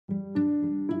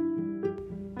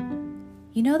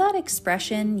You know that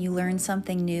expression, you learn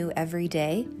something new every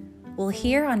day? Well,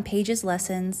 here on Paige's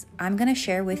Lessons, I'm going to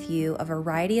share with you a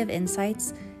variety of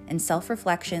insights and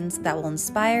self-reflections that will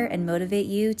inspire and motivate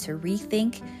you to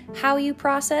rethink how you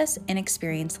process and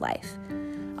experience life.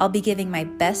 I'll be giving my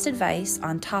best advice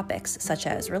on topics such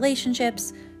as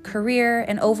relationships, career,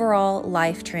 and overall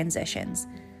life transitions.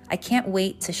 I can't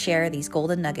wait to share these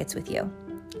golden nuggets with you.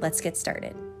 Let's get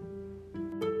started.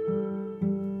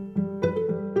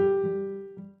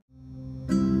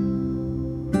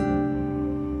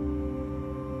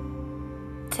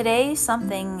 Today,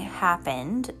 something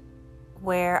happened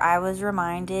where I was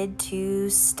reminded to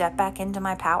step back into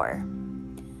my power.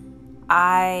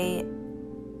 I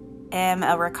am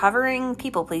a recovering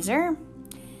people pleaser,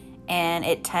 and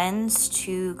it tends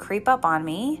to creep up on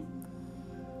me.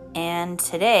 And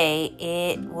today,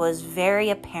 it was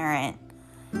very apparent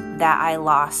that I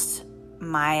lost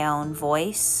my own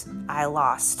voice. I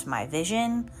lost my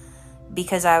vision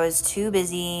because I was too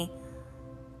busy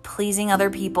pleasing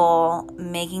other people,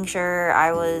 making sure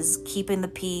I was keeping the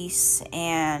peace,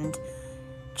 and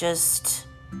just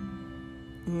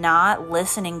not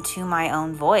listening to my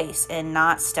own voice and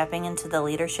not stepping into the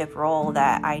leadership role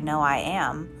that I know I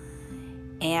am.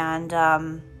 And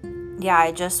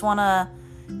I just want to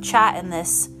chat in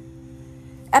this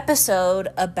episode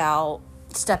about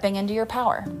stepping into your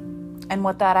power and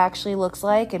what that actually looks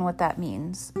like and what that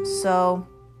means. So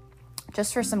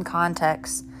just for some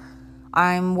context,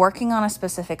 I'm working on a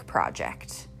specific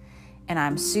project and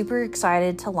I'm super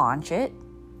excited to launch it.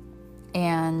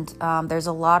 And there's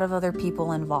a lot of other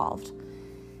people involved.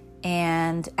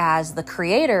 And as the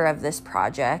creator of this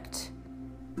project,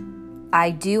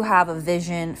 I do have a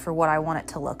vision for what I want it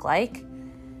to look like.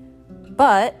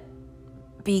 But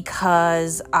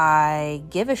because I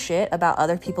give a shit about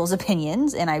other people's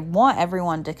opinions and I want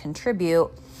everyone to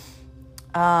contribute,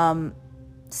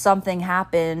 something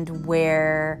happened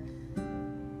where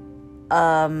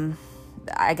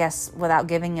I guess without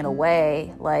giving it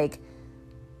away, like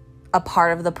a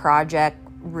part of the project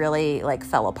really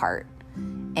fell apart.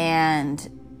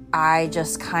 And I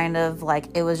just kind of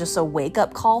it was just a wake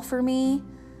up call for me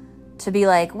to be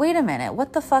like, wait a minute,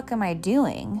 what the fuck am I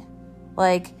doing?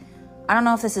 I don't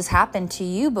know if this has happened to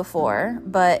you before,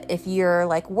 but if you're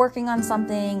working on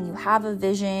something, you have a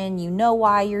vision, you know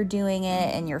why you're doing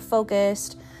it and you're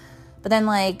focused, but then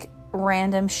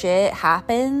random shit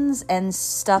happens and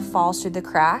stuff falls through the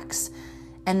cracks,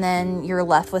 and then you're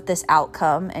left with this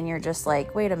outcome and you're just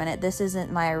wait a minute, this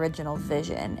isn't my original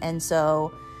vision. And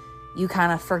so you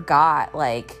kind of forgot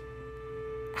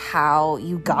how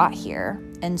you got here.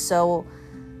 And so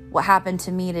what happened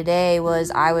to me today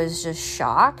was I was just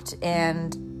shocked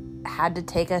and had to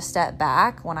take a step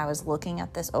back when I was looking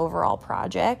at this overall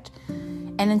project.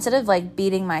 And instead of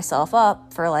beating myself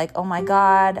up for oh my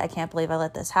God, I can't believe I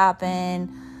let this happen,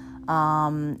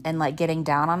 and getting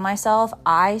down on myself,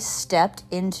 I stepped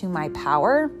into my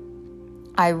power.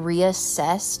 I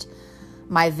reassessed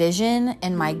my vision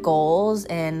and my goals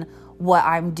and what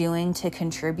I'm doing to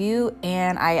contribute,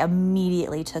 and I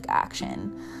immediately took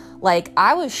action.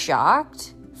 I was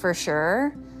shocked for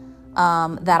sure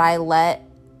that I let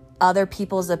other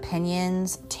people's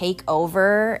opinions take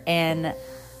over and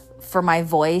for my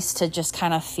voice to just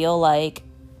kind of feel it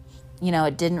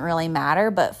didn't really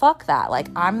matter. But fuck that.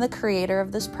 I'm the creator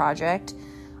of this project.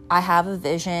 I have a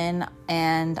vision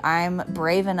and I'm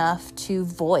brave enough to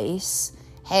voice,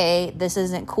 hey, this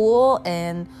isn't cool,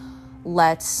 and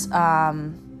let's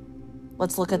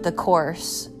look at the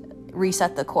course,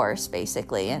 reset the course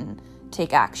basically, and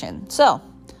take action. So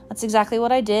that's exactly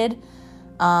what I did.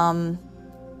 I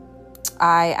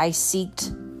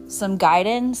seeked some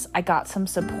guidance. I got some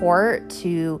support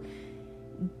to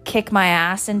kick my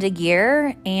ass into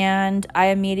gear, and I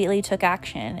immediately took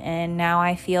action, and now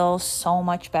I feel so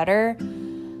much better.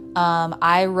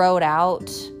 I wrote out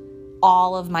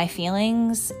all of my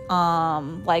feelings,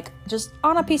 just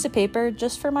on a piece of paper,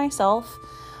 just for myself,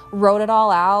 wrote it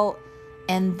all out,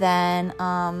 and then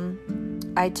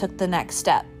I took the next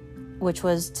step, which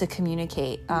was to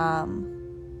communicate.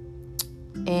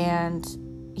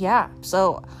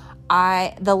 So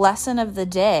the lesson of the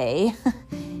day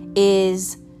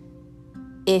is,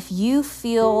 if you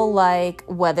feel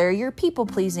whether you're people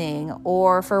pleasing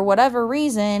or for whatever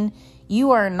reason,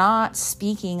 you are not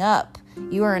speaking up,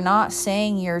 you are not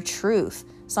saying your truth,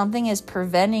 something is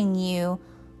preventing you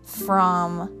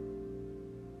from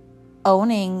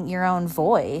owning your own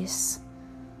voice,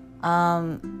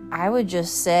 I would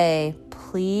just say,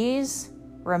 please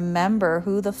remember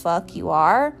who the fuck you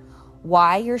are,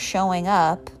 why you're showing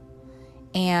up,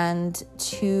 and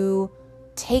to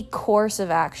take course of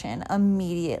action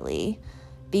immediately,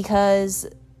 because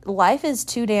life is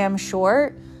too damn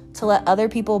short to let other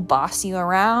people boss you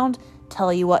around,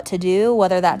 tell you what to do,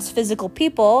 whether that's physical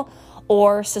people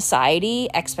or society,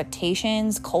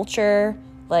 expectations, culture.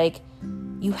 Like,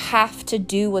 you have to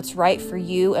do what's right for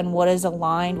you and what is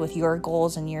aligned with your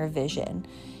goals and your vision.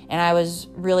 And I was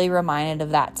really reminded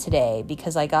of that today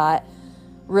because I got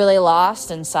really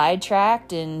lost and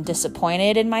sidetracked and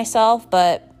disappointed in myself.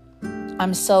 But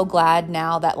I'm so glad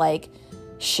now that like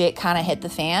shit kind of hit the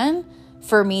fan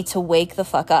for me to wake the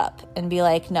fuck up and be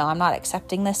like, no, I'm not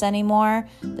accepting this anymore.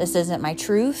 This isn't my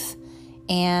truth.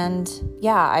 And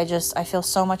yeah, I feel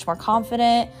so much more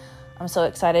confident. I'm so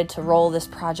excited to roll this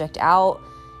project out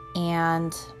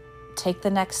and take the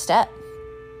next step.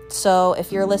 So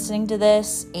if you're listening to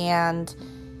this and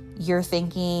you're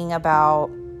thinking about,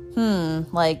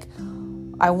 like,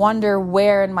 I wonder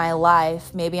where in my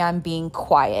life maybe I'm being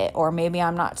quiet, or maybe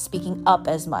I'm not speaking up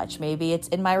as much. Maybe it's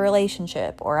in my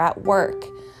relationship or at work.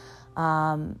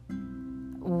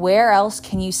 Where else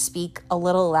can you speak a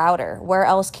little louder? Where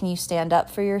else can you stand up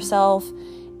for yourself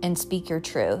and speak your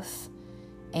truth?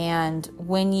 And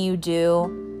when you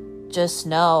do, just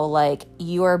know, like,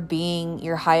 you are being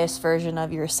your highest version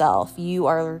of yourself.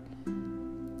 You're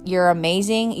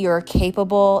amazing, you're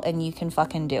capable, and you can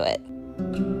fucking do it.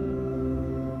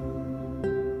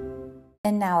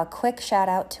 And now a quick shout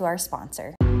out to our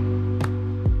sponsor.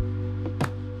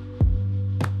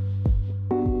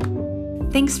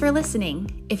 Thanks for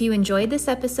listening. If you enjoyed this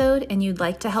episode and you'd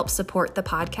like to help support the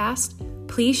podcast,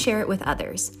 please share it with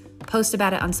others. Post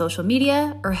about it on social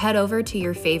media or head over to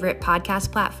your favorite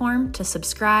podcast platform to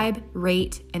subscribe,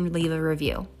 rate, and leave a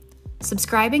review.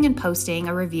 Subscribing and posting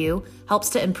a review helps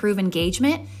to improve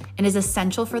engagement and is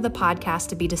essential for the podcast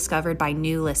to be discovered by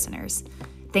new listeners.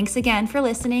 Thanks again for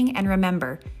listening, and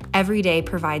remember, every day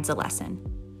provides a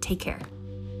lesson. Take care.